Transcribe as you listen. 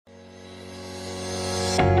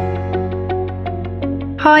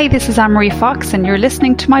Hi, this is Anne-Marie Fox, and you're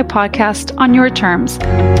listening to my podcast, On Your Terms,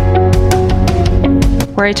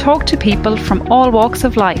 where I talk to people from all walks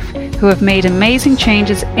of life who have made amazing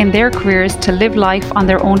changes in their careers to live life on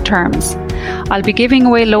their own terms. I'll be giving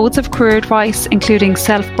away loads of career advice, including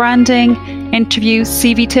self-branding, interviews,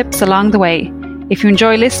 CV tips along the way. If you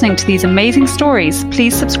enjoy listening to these amazing stories,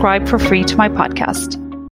 please subscribe for free to my podcast.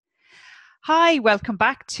 Hi, welcome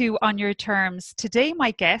back to On Your Terms. Today my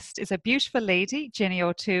guest is a beautiful lady, Jenny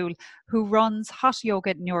O'Toole, who runs Hot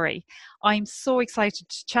Yoga Newry. I'm so excited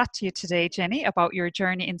to chat to you today, Jenny, about your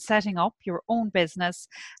journey in setting up your own business,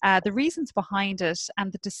 the reasons behind it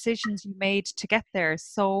and the decisions you made to get there.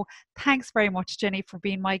 So thanks very much, Jenny, for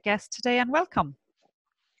being my guest today, and welcome.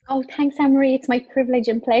 Oh, thanks, Anne-Marie. It's my privilege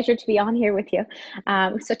and pleasure to be on here with you.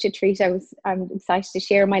 Such a treat. I'm excited to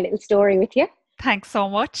share my little story with you. Thanks so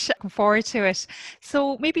much. Looking forward to it.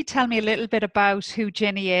 So maybe tell me a little bit about who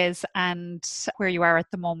Jenny is and where you are at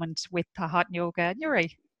the moment with the Hot Yoga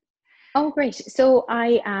Newry. Oh, great. So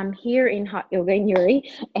I am here in Hot Yoga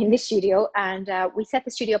Newry in the studio, and we set the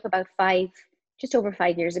studio up about just over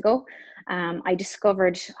 5 years ago. I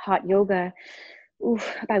discovered hot yoga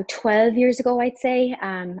about 12 years ago, I'd say.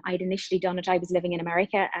 I'd initially done it. I was living in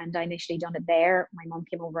America, and I initially done it there. My mom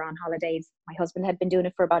came over on holidays. My husband had been doing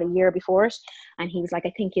it for about a year before it, and he was like,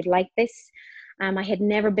 I think you'd like this. I had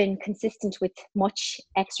never been consistent with much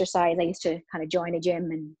exercise. I used to kind of join a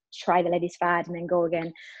gym and try the ladies' fad and then go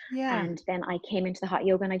again. Yeah. And then I came into the hot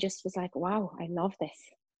yoga, and I just was like, wow, I love this.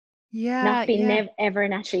 Yeah. Not being ever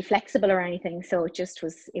naturally flexible or anything. So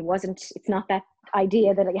it's not that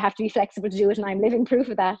idea that you have to be flexible to do it. And I'm living proof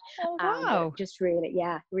of that. Oh, wow. Just really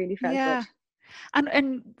felt good.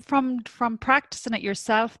 And from practicing it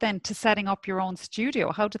yourself then to setting up your own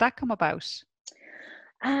studio, how did that come about?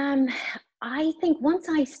 I think once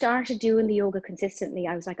I started doing the yoga consistently,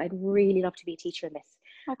 I was like, I'd really love to be a teacher in this.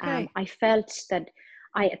 Okay. I felt that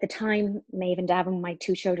at the time, Maeve and Davin, my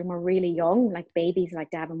two children, were really young, like babies.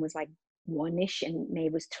 Like Davin was like 1-ish and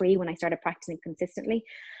Maeve was 3 when I started practicing consistently.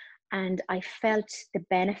 And I felt the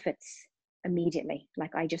benefits immediately.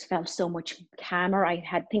 Like I just felt so much calmer. I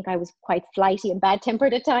think I was quite flighty and bad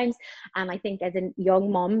tempered at times. And I think as a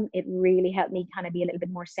young mom, it really helped me kind of be a little bit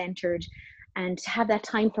more centered and to have that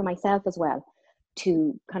time for myself as well,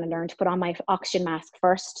 to kind of learn to put on my oxygen mask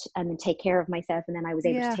first and then take care of myself. And then I was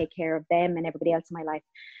able to take care of them and everybody else in my life.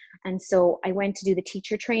 And so I went to do the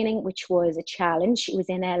teacher training, which was a challenge. It was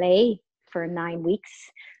in LA for 9 weeks.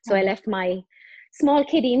 So I left my small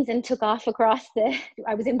kiddies and took off across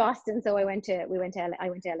I was in Boston. So I went to LA,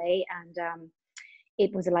 and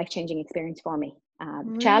it was a life-changing experience for me.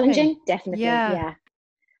 Really? Challenging, definitely. Yeah.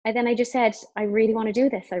 And then I just said, I really want to do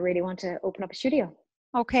this. I really want to open up a studio.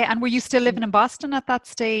 Okay. And were you still living in Boston at that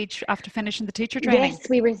stage after finishing the teacher training? Yes,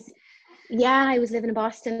 I was living in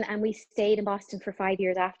Boston, and we stayed in Boston for 5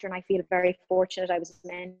 years after. And I feel very fortunate. I was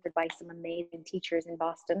mentored by some amazing teachers in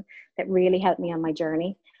Boston that really helped me on my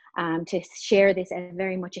journey. To share this as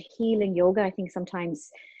very much a healing yoga. I think sometimes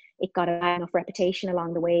it got a bad enough reputation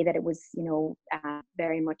along the way that it was,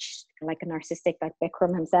 very much like a narcissistic, like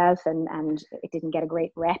Bikram himself, and it didn't get a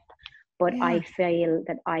great rep. But I feel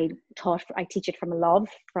that I teach it from a love,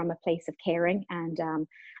 from a place of caring, and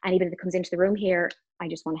anybody that comes into the room here, I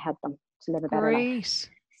just want to help them to live a better life.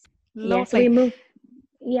 Lovely.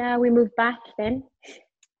 Yeah, so we moved back then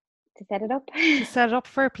to set it up. To set it up.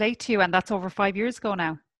 Fair play to you, and that's over 5 years ago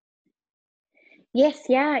now. Yes,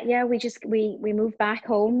 yeah. We moved back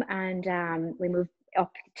home, and we moved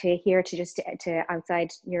up to here to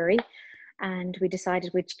outside Newry, and we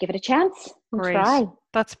decided we'd give it a chance and try.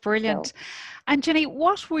 That's brilliant. So, and Jenny,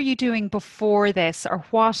 what were you doing before this, or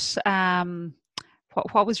what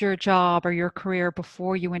was your job or your career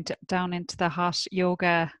before you went down into the hot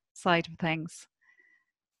yoga side of things?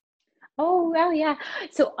 Oh, well, yeah.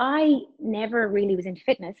 So I never really was into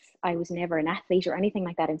fitness. I was never an athlete or anything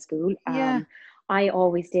like that in school. I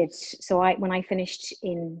always did. So when I finished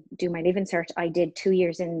do my Leaving Cert, I did 2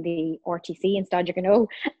 years in the RTC in Stade Gano,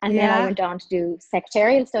 and then I went on to do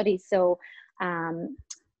secretarial studies. So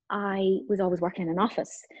I was always working in an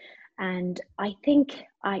office. And I think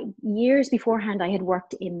years beforehand, I had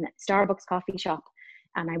worked in Starbucks coffee shop,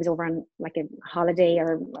 and I was over on like a holiday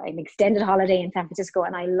or an extended holiday in San Francisco,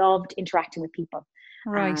 and I loved interacting with people.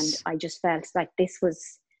 Right. And I just felt like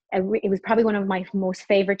it was probably one of my most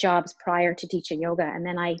favorite jobs prior to teaching yoga. And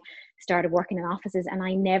then I started working in offices, and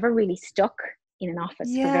I never really stuck in an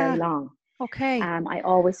office for very long. Okay. I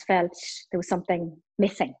always felt there was something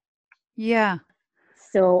missing. Yeah.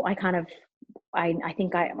 So I kind of, I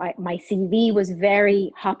think my CV was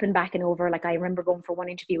very hopping back and over. Like I remember going for one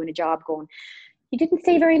interview in a job going, you didn't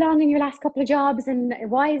stay very long in your last couple of jobs, and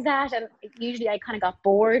why is that? And usually I kind of got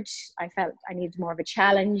bored. I felt I needed more of a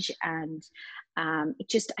challenge, and it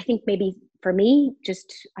just, I think maybe for me,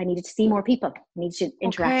 just I needed to see more people. I needed to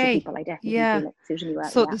interact with Okay. people. I definitely Yeah. feel it suited me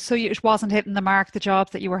well. So, Yeah. it wasn't hitting the mark, the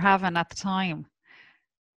jobs that you were having at the time?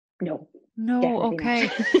 No, No, definitely not.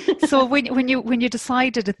 okay. So when you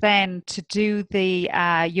decided then to do the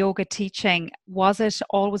yoga teaching, was it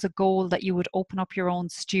always a goal that you would open up your own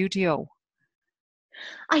studio?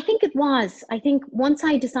 I think it was. I think once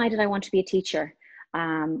I decided I want to be a teacher,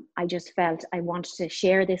 I just felt I wanted to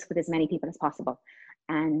share this with as many people as possible.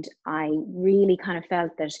 And I really kind of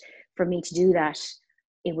felt that for me to do that,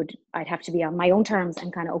 I'd have to be on my own terms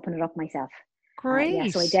and kind of open it up myself. Yeah,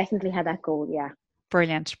 so I Great. definitely had that goal. Yeah,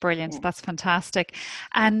 Brilliant, brilliant. yeah. That's fantastic.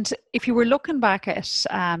 And if you were looking back at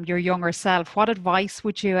your younger self, what advice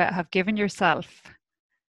would you have given yourself?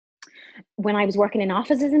 When I was working in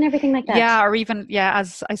offices and everything like that. Yeah, or even, yeah,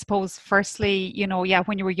 as I suppose, firstly, yeah,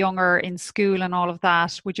 when you were younger in school and all of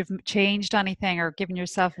that, would you have changed anything or given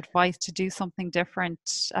yourself advice to do something different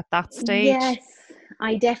at that Yes, stage?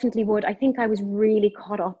 I definitely would. I think I was really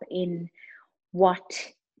caught up in what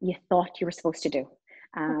you thought you were supposed to do,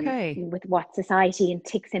 Okay. with what society and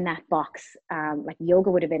ticks in that box. Like yoga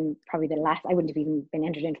would have been probably the last, I wouldn't have even been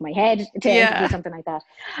entered into my head to do Yeah. something like that.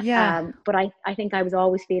 Yeah. But I think I was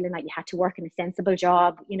always feeling like you had to work in a sensible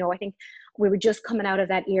job. I think we were just coming out of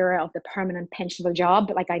that era of the permanent pensionable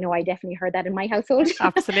job. Like I know I definitely heard that in my household. You need a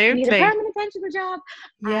Absolutely. permanent pensionable job.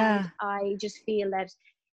 And Yeah. I just feel that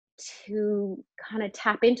to kind of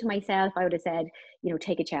tap into myself, I would have said,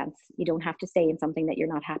 take a chance. You don't have to stay in something that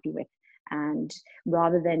you're not happy with. And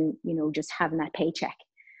rather than, just having that paycheck,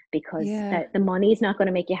 because Yeah. the money is not going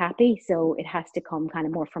to make you happy. So it has to come kind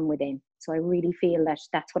of more from within. So I really feel that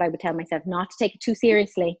that's what I would tell myself, not to take it too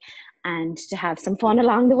seriously and to have some fun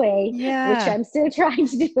along the way, which Yeah. I'm still trying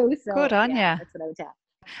to do. Good So on yeah, you. that's what I would tell.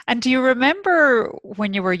 And do you remember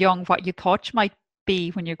when you were young what you thought you might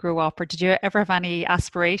be when you grew up, or did you ever have any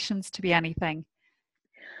aspirations to be anything?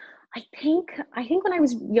 I think when I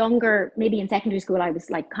was younger, maybe in secondary school, I was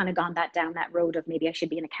like kind of gone down that road of maybe I should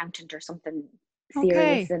be an accountant or something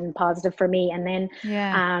serious Okay. and positive for me. And then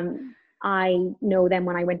Yeah. um, I know then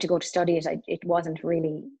when I went to go to study it, it wasn't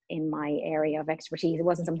really in my area of expertise. It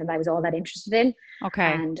wasn't something that I was all that interested in.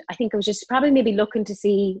 Okay. And I think I was just probably maybe looking to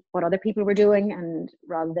see what other people were doing, and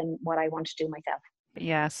rather than what I wanted to do myself.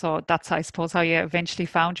 Yeah. So that's, I suppose, how you eventually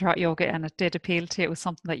found your hot yoga and it did appeal to you. It was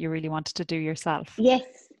something that you really wanted to do yourself. Yes,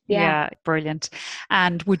 yeah. Yeah. Brilliant.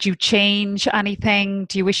 And would you change anything?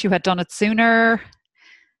 Do you wish you had done it sooner?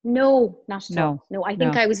 No, not at No. all. No, I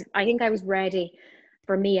think No. I was ready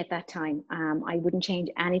for me at that time. I wouldn't change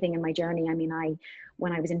anything in my journey. I mean,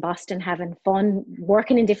 when I was in Boston having fun,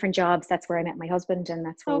 working in different jobs, that's where I met my husband, and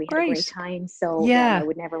that's where Oh, we had a great great. time. So yeah, no, I Yeah.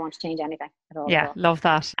 would never want to change anything at Yeah, all. love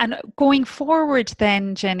that. And going forward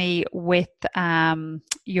then, Jenny, with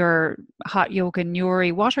your hot yoga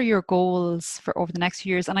Nuri, what are your goals for over the next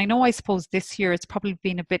few years? And I know, I suppose this year it's probably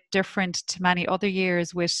been a bit different to many other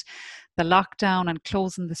years with the lockdown and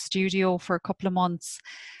closing the studio for a couple of months.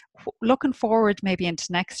 Looking forward maybe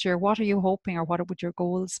into next year, what are you hoping or what would your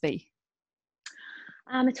goals be?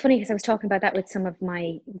 It's funny because I was talking about that with some of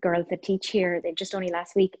my girls that teach here. They just only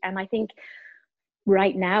last week, and I think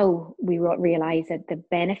right now we realize that the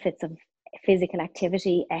benefits of physical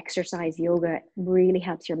activity, exercise, yoga really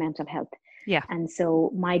helps your mental health. Yeah, And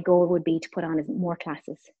so my goal would be to put on more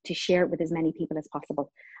classes, to share it with as many people as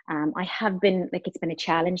possible. I have been, like, it's been a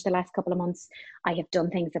challenge the last couple of months. I have done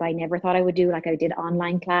things that I never thought I would do. Like I did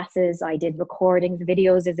online classes, I did recordings,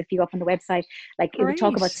 videos. There's a few up on the website. Like it would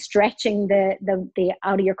talk about great. stretching the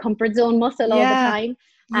out of your comfort zone muscle all the Yeah, time,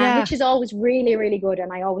 yeah. which is always really, really good.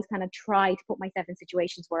 And I always kind of try to put myself in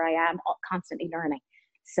situations where I am constantly learning.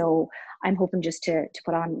 So I'm hoping just to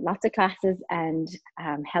put on lots of classes and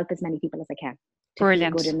help as many people as I can to feel good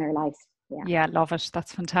Brilliant. in their lives. Yeah. Yeah, love it.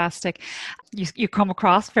 That's fantastic. You come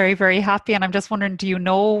across very, very happy. And I'm just wondering, do you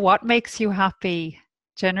know what makes you happy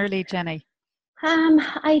generally, Jenny?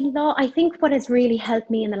 I think what has really helped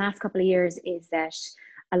me in the last couple of years is that,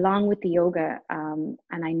 along with the yoga, and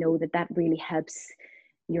I know that that really helps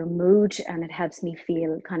your mood and it helps me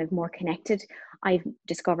feel kind of more connected. I've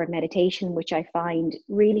discovered meditation, which I find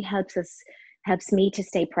really helps me to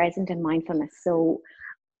stay present and mindfulness. So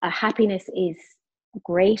happiness is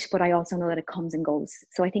great, but I also know that it comes and goes.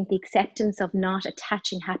 So I think the acceptance of not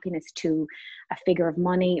attaching happiness to a figure of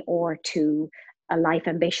money or to a life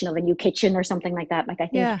ambition of a new kitchen or something like that. Like I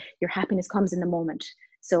think Yeah, your happiness comes in the moment.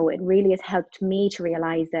 So it really has helped me to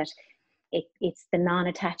realize that it's the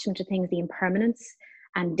non-attachment to things, the impermanence,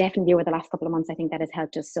 And definitely over the last couple of months, I think that has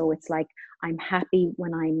helped us. So it's like, I'm happy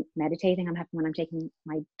when I'm meditating. I'm happy when I'm taking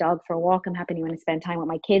my dog for a walk. I'm happy when I spend time with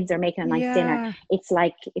my kids or making a nice dinner. It's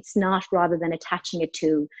like, it's not, rather than attaching it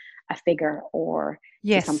to a figure or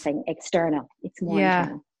to something external. It's more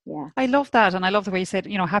internal. Yeah. I love that. And I love the way you said,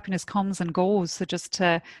 happiness comes and goes. So just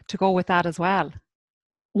to go with that as well.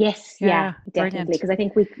 Yes. Yeah, definitely. Because I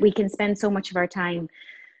think we can spend so much of our time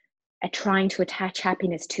trying to attach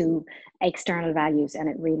happiness to external values, and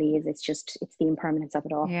it really is, it's the impermanence of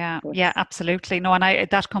it all. Absolutely. No, and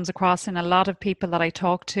that comes across in a lot of people that I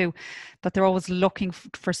talk to, that they're always looking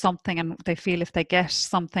for something, and they feel if they get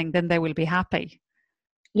something then they will be happy.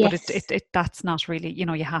 But that's not really,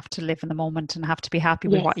 you have to live in the moment and have to be happy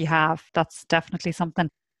with what you have. That's definitely something.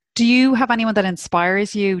 Do you have anyone that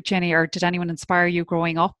inspires you, Jenny, or did anyone inspire you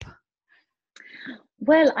growing up?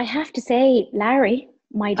 Well, I have to say Larry,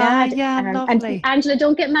 my dad. Lovely. And Angela,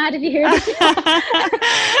 don't get mad if you hear this.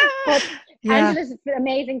 But Angela's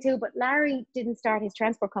amazing too. But Larry didn't start his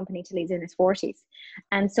transport company till he's in his 40s.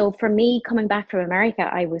 And so for me, coming back from America,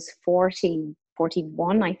 I was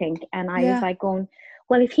 41, I think. And I was like going,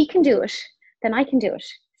 well, if he can do it, then I can do it.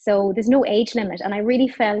 So there's no age limit. And I really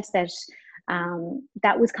felt that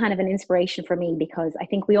that was kind of an inspiration for me, because I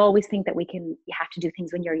think we always think that you have to do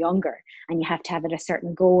things when you're younger and you have to have it a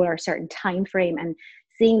certain goal or a certain time frame. And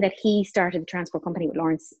seeing that he started the transport company with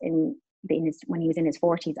Lawrence when he was in his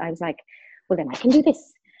 40s, I was like, well, then I can do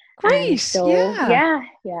this. Great. So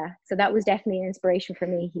so that was definitely an inspiration for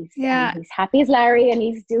me. He's happy as Larry and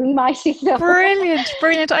he's doing mighty stuff.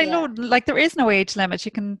 Brilliant. I know, like, there is no age limit.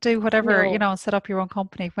 You can do whatever, set up your own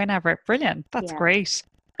company whenever. Brilliant. That's great.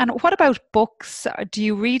 And what about books? Do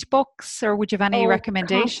you read books, or would you have any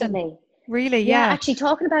recommendation? Constantly. Really? Yeah. Actually,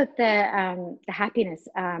 talking about the happiness,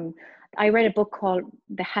 I read a book called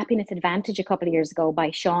The Happiness Advantage a couple of years ago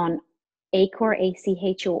by Sean Achor,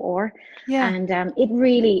 Achor. Yeah. And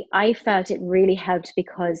I felt it really helped,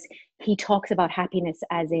 because he talks about happiness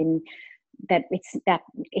as in that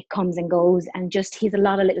it comes and goes, and just he's a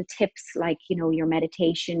lot of little tips, like your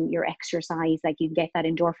meditation, your exercise, like you get that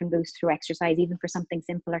endorphin boost through exercise, even for something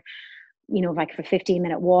simpler, like for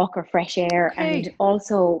 15-minute walk or fresh air. And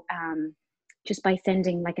also just by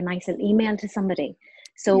sending like a nice little email to somebody.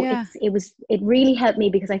 So it really helped me,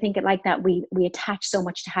 because I think like that we attach so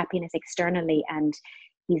much to happiness externally, and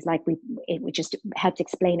he's like it just helped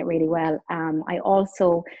explain it really well. I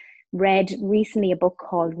also read recently a book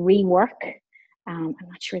called Rework. I'm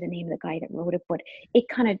not sure the name of the guy that wrote it, but it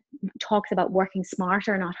kind of talks about working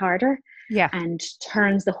smarter, not harder, and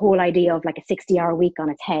turns the whole idea of like a 60-hour week on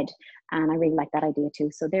its head. And I really like that idea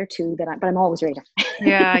too. So they're two but I'm always reading.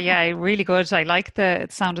 Really good. I like the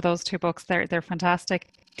sound of those two books. They're fantastic.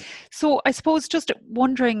 So I suppose just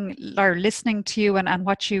wondering, or listening to you and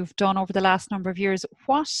what you've done over the last number of years,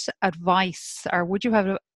 what advice, or would you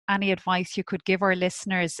have any advice you could give our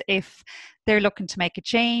listeners if they're looking to make a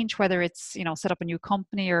change, whether it's, set up a new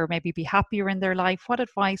company or maybe be happier in their life? What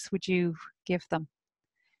advice would you give them?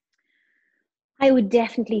 I would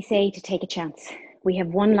definitely say to take a chance. We have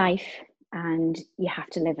one life and you have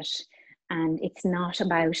to live it. And it's not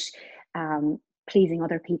about pleasing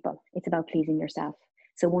other people. It's about pleasing yourself.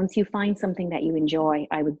 So once you find something that you enjoy,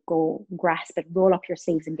 I would go grasp it, roll up your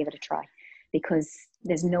sleeves and give it a try, because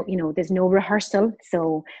there's no rehearsal.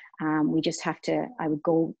 So we just have to, I would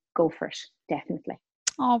go for it. Definitely.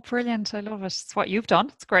 Oh, brilliant. I love it. It's what you've done.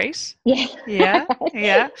 It's great. Yeah.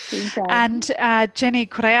 And Jenny,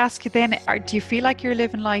 could I ask you then, do you feel like you're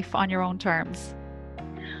living life on your own terms?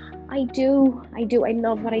 I do. I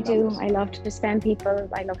love what I do. I love to spend people.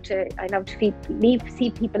 I love to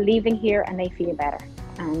see people leaving here and they feel better.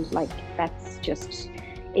 And like, that's just,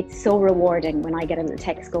 it's so rewarding when I get a little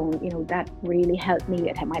text going, that really helped me.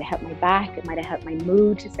 It might have helped my back. It might have helped my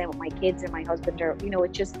mood to spend with my kids or my husband, or,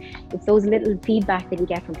 it's those little feedback that you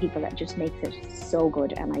get from people that just makes it so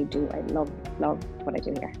good. And I love what I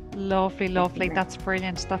do here. Lovely. That's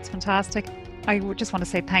brilliant. That's fantastic. I would just want to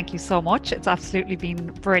say thank you so much. It's absolutely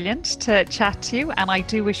been brilliant to chat to you, and I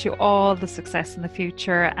do wish you all the success in the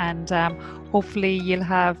future, and hopefully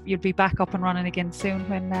you'll be back up and running again soon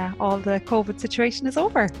when all the COVID situation is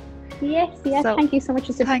over. Yes, so, thank you so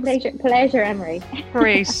much. It's a pleasure, Emery.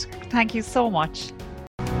 Great. Thank you so much.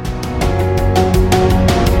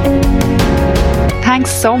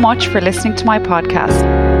 Thanks so much for listening to my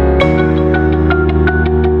podcast.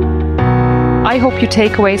 I hope you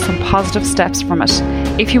take away some positive steps from it.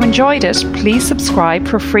 If you enjoyed it, please subscribe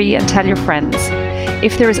for free and tell your friends.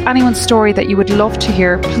 If there is anyone's story that you would love to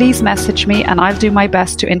hear, please message me and I'll do my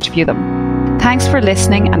best to interview them. Thanks for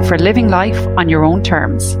listening and for living life on your own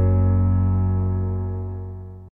terms.